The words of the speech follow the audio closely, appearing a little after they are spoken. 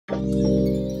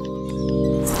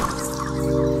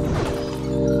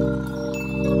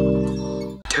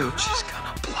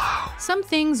some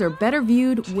things are better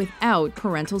viewed without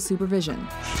parental supervision.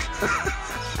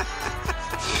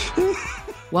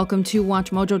 Welcome to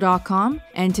WatchMojo.com,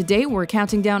 and today we're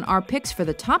counting down our picks for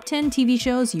the top 10 TV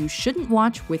shows you shouldn't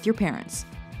watch with your parents.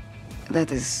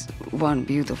 That is one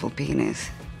beautiful penis.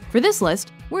 For this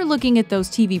list, we're looking at those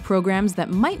TV programs that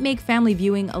might make family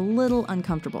viewing a little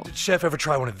uncomfortable. Did Chef ever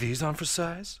try one of these on for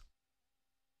size?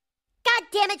 God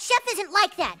damn it, Chef isn't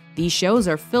like that! These shows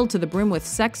are filled to the brim with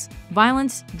sex,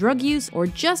 violence, drug use, or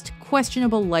just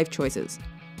questionable life choices.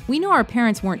 We know our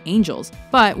parents weren't angels,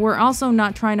 but we're also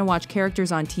not trying to watch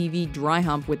characters on TV dry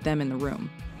hump with them in the room.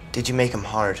 Did you make him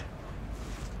hard?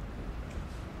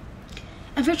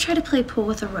 Ever try to play pool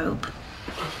with a rope?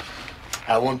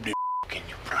 I won't be in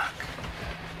your rock.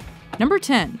 Number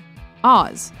 10.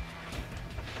 Oz.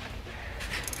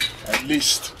 At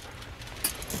least,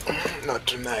 not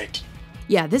tonight.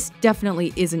 Yeah, this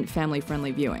definitely isn't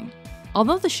family-friendly viewing.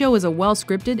 Although the show is a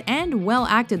well-scripted and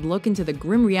well-acted look into the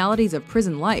grim realities of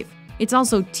prison life, it's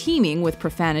also teeming with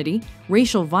profanity,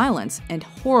 racial violence, and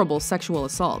horrible sexual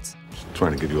assaults. Just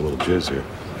trying to give you a little jizz here.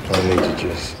 I need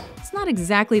your jizz. It's not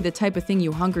exactly the type of thing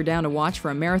you hunker down to watch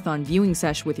for a marathon viewing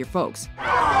sesh with your folks.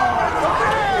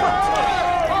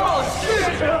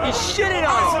 He's shitting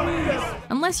on us!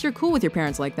 Unless you're cool with your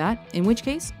parents like that, in which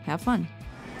case, have fun.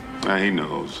 He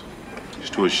knows. He's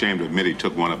too ashamed to admit he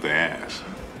took one up the ass.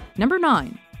 Number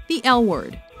 9. The L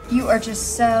Word. You are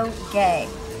just so gay.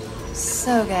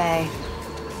 So gay.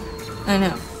 I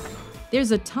know. There's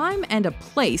a time and a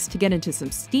place to get into some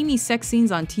steamy sex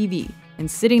scenes on TV, and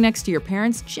sitting next to your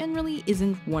parents generally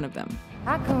isn't one of them.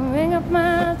 I can ring up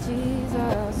my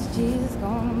Jesus, Jesus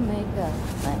gonna make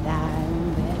us a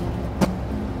diamond bed.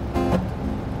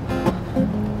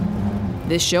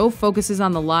 This show focuses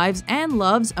on the lives and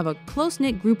loves of a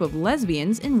close-knit group of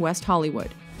lesbians in West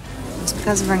Hollywood. It's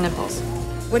because of her nipples.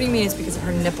 What do you mean it's because of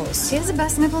her nipples? She has the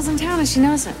best nipples in town and she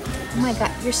knows it. Oh my God,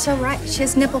 you're so right. She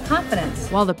has nipple confidence.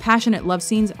 While the passionate love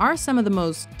scenes are some of the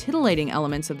most titillating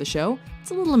elements of the show,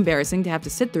 it's a little embarrassing to have to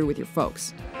sit through with your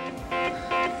folks.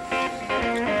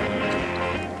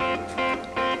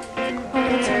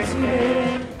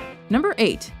 Number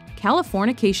 8.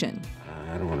 Californication.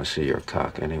 I don't want to see your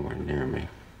cock anywhere near me.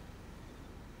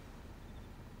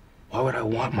 Why would I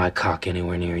want my cock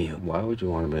anywhere near you? Why would you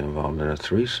want to be involved in a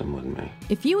threesome with me?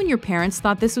 If you and your parents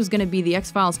thought this was going to be the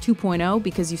X-Files 2.0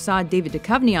 because you saw David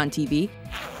Duchovny on TV,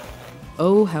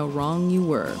 oh, how wrong you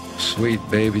were. Sweet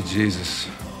baby Jesus.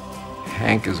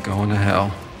 Hank is going to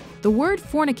hell. The word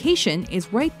fornication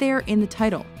is right there in the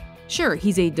title. Sure,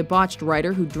 he's a debauched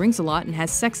writer who drinks a lot and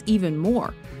has sex even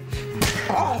more.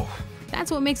 Oh. That's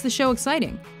what makes the show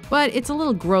exciting. But it's a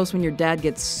little gross when your dad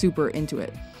gets super into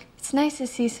it. It's nice to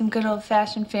see some good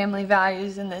old-fashioned family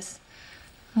values in this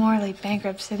morally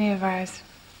bankrupt city of ours.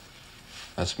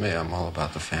 That's me. I'm all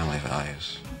about the family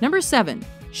values. Number 7.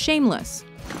 Shameless.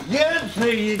 You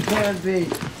think you can't be.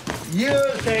 You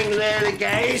think little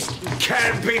guys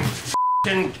can't be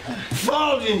f***ing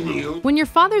following you. When your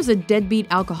father's a deadbeat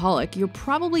alcoholic, you're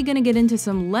probably going to get into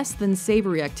some less than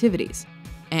savory activities.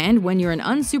 And when you're an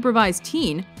unsupervised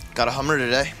teen... Got a Hummer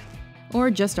today? Or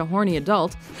just a horny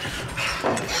adult...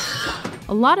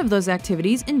 a lot of those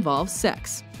activities involve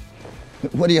sex.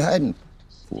 What are you hiding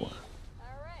for?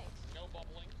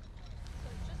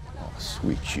 Oh,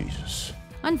 sweet Jesus.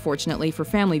 Unfortunately for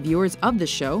family viewers of the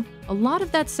show, a lot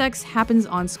of that sex happens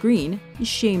on screen,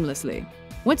 shamelessly.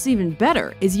 What's even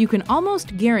better is you can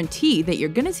almost guarantee that you're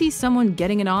gonna see someone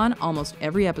getting it on almost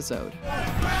every episode.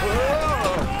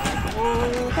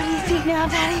 What do you think now,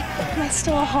 Daddy? Am I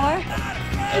still a whore?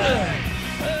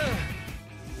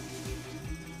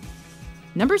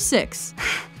 Number 6.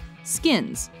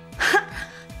 Skins.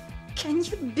 Can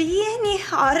you be any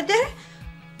harder?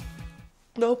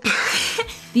 Nope.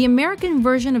 The American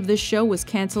version of this show was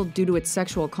canceled due to its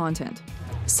sexual content.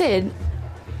 Sid,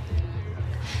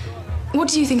 what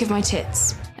do you think of my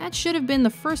tits? That should have been the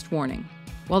first warning.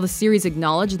 While the series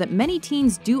acknowledged that many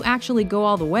teens do actually go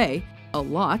all the way, a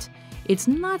lot, it's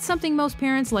not something most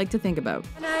parents like to think about.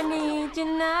 And I need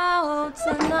you now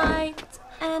tonight,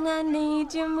 and I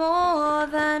need you more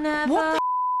than ever. What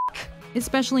the f***?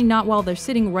 Especially not while they're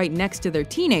sitting right next to their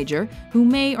teenager, who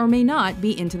may or may not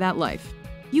be into that life.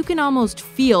 You can almost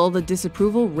feel the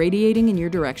disapproval radiating in your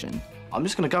direction. I'm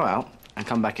just gonna go out and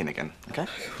come back in again, okay?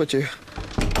 Would you?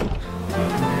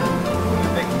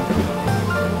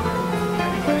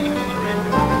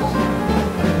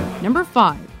 Number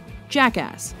 5.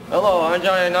 Jackass. Hello, I'm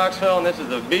Johnny Knoxville, and this is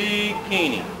a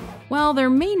bikini. While there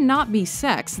may not be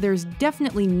sex, there's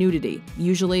definitely nudity,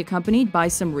 usually accompanied by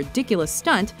some ridiculous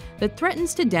stunt that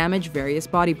threatens to damage various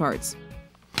body parts.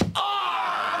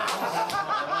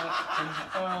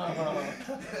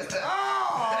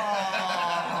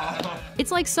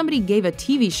 It's like somebody gave a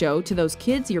TV show to those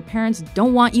kids your parents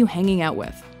don't want you hanging out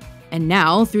with. And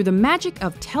now, through the magic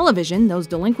of television, those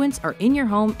delinquents are in your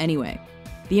home anyway.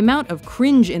 The amount of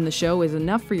cringe in the show is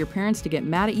enough for your parents to get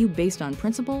mad at you based on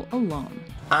principle alone.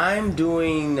 I'm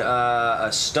doing a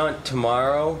stunt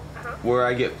tomorrow where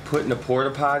I get put in a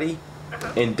porta potty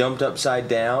and dumped upside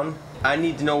down. I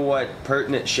need to know what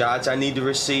pertinent shots I need to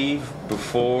receive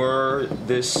before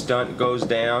this stunt goes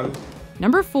down.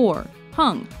 Number 4.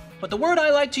 Hung. But the word I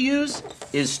like to use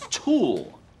is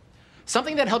tool.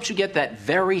 Something that helps you get that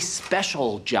very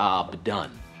special job done.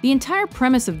 The entire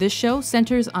premise of this show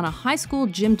centers on a high school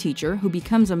gym teacher who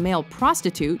becomes a male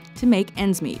prostitute to make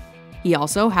ends meet. He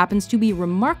also happens to be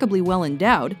remarkably well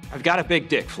endowed. I've got a big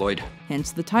dick, Floyd.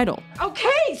 Hence the title.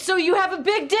 Okay, so you have a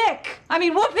big dick. I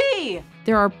mean, whoopee!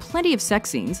 There are plenty of sex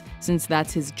scenes, since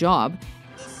that's his job.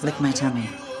 Lick my tummy.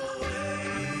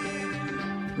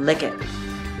 Lick it.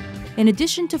 In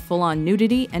addition to full-on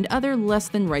nudity and other less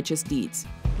than righteous deeds.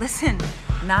 Listen,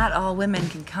 not all women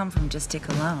can come from just dick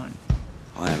alone.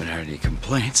 Well, I haven't heard any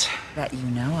complaints. That you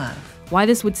know of. Why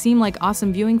this would seem like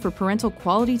awesome viewing for parental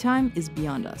quality time is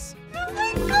beyond us. Oh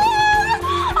my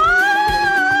God!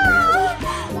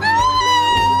 Oh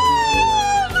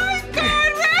my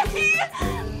God,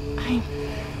 Ray!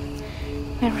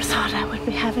 I never thought I would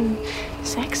be having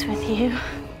sex with you.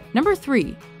 Number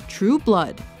 3. True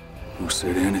Blood. Who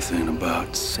said anything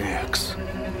about sex?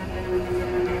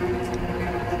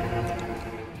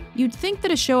 You'd think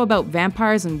that a show about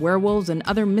vampires and werewolves and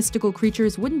other mystical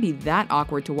creatures wouldn't be that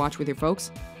awkward to watch with your folks.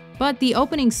 But the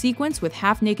opening sequence with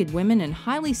half-naked women and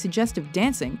highly suggestive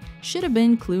dancing should have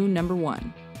been clue number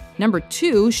 1. Number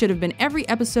 2 should have been every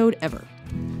episode ever.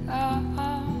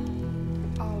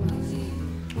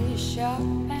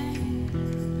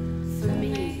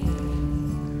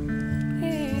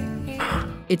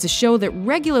 It's a show that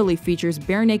regularly features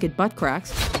bare-naked butt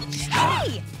cracks.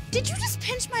 Hey! Did you just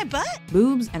pinch my butt?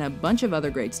 Boobs, and a bunch of other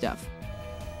great stuff.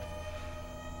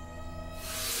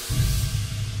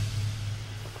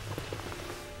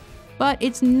 But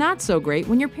it's not so great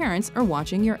when your parents are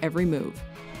watching your every move.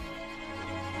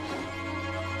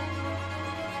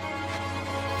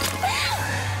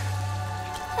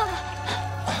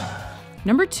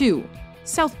 Number 2.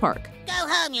 South Park. Go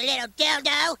home, you little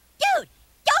dildo. Dude,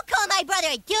 don't call my brother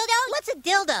a dildo. What's a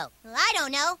dildo? Well, I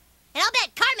don't know. And I'll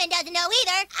bet Carmen doesn't know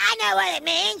either. I know what it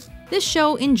means. This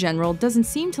show, in general, doesn't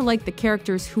seem to like the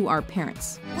characters who are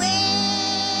parents.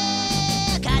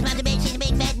 Well, Cosmo's a bitch, she's a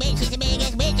big fat bitch, she's the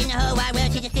biggest bitch in the whole wide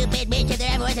world. She's a stupid bitch, if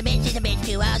there ever was a bitch, she's a bitch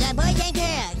to all the boys and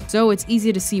girls. So it's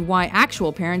easy to see why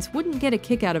actual parents wouldn't get a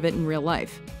kick out of it in real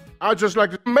life. I just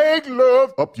like to make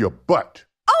love up your butt.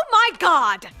 Oh my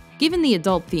God! Given the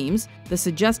adult themes, the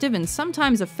suggestive and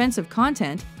sometimes offensive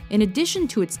content, in addition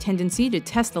to its tendency to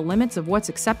test the limits of what's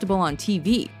acceptable on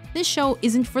TV, this show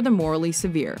isn't for the morally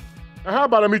severe. Now, how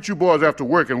about I meet you boys after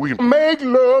work and we can make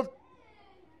love?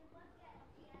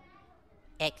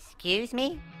 Excuse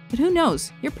me? But who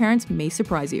knows, your parents may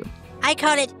surprise you. I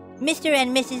call it Mr.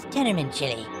 and Mrs. Tenorman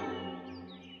chili.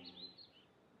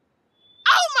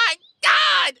 Oh my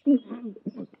God!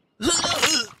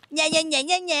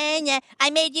 I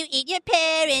made you eat your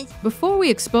parents. Before we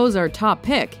expose our top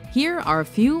pick, here are a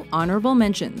few honorable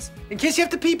mentions. In case you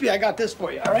have to pee-pee, I got this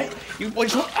for you, all right? Oh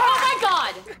my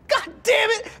God! God damn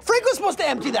it! Frank was supposed to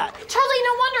empty that. Charlie,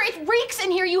 no wonder it reeks in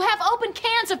here. You have open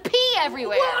cans of pee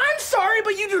everywhere. Well, I'm sorry,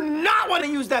 but you do not want to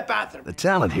use that bathroom. The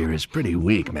talent here is pretty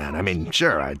weak, man. I mean,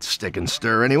 sure, I'd stick and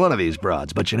stir any one of these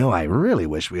broads, but you know, I really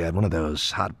wish we had one of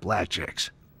those hot black chicks.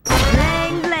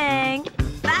 Bling, bling.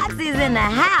 Foxy's in the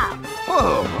house.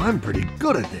 Whoa, I'm pretty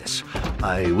good at this.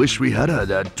 I wish we had a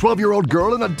 12-year-old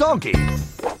girl and a donkey.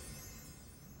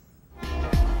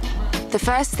 The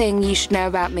first thing you should know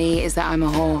about me is that I'm a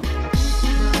whore.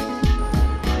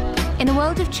 In a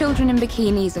world of children in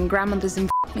bikinis and grandmothers in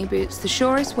f***me boots, the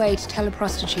surest way to tell a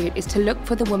prostitute is to look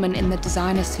for the woman in the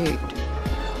designer suit.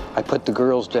 I put the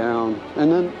girls down,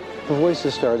 and then the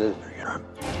voices started.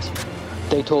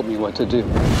 They told me what to do.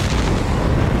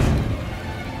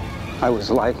 I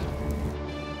was like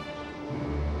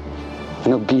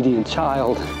an obedient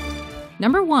child.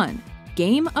 Number 1.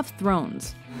 Game of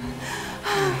Thrones.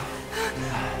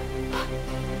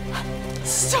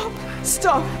 Stop!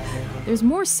 Stop! There's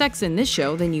more sex in this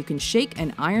show than you can shake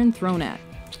an iron thrown at.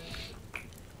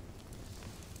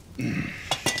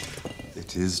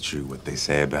 It is true what they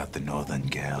say about the northern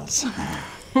gals.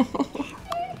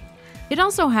 It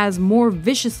also has more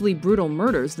viciously brutal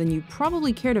murders than you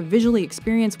probably care to visually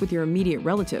experience with your immediate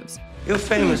relatives. Your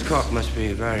famous cock must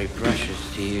be very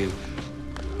precious to you.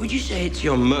 Would you say it's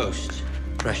your most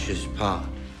precious part?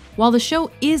 While the show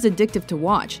is addictive to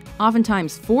watch,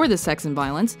 oftentimes for the sex and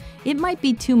violence, it might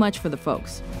be too much for the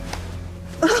folks.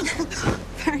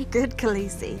 Very good,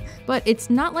 Khaleesi. But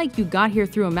it's not like you got here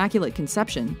through Immaculate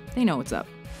Conception. They know what's up.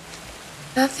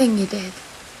 That thing you did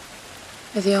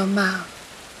with your mouth.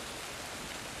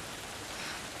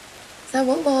 Is that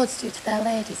what lords do to their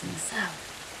ladies in the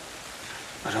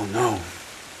South? I don't know.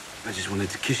 I just wanted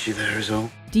to kiss you there, is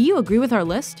all. Do you agree with our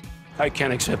list? I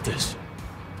can't accept this.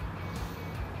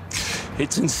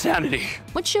 It's insanity.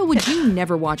 What show would you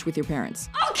never watch with your parents?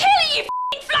 I'll kill you,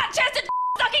 you flat-chested,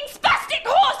 sucking spastic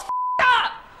horse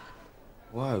f***er!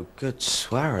 Whoa, good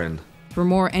swearing. For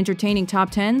more entertaining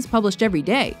top 10s published every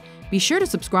day, be sure to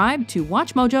subscribe to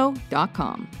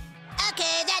WatchMojo.com.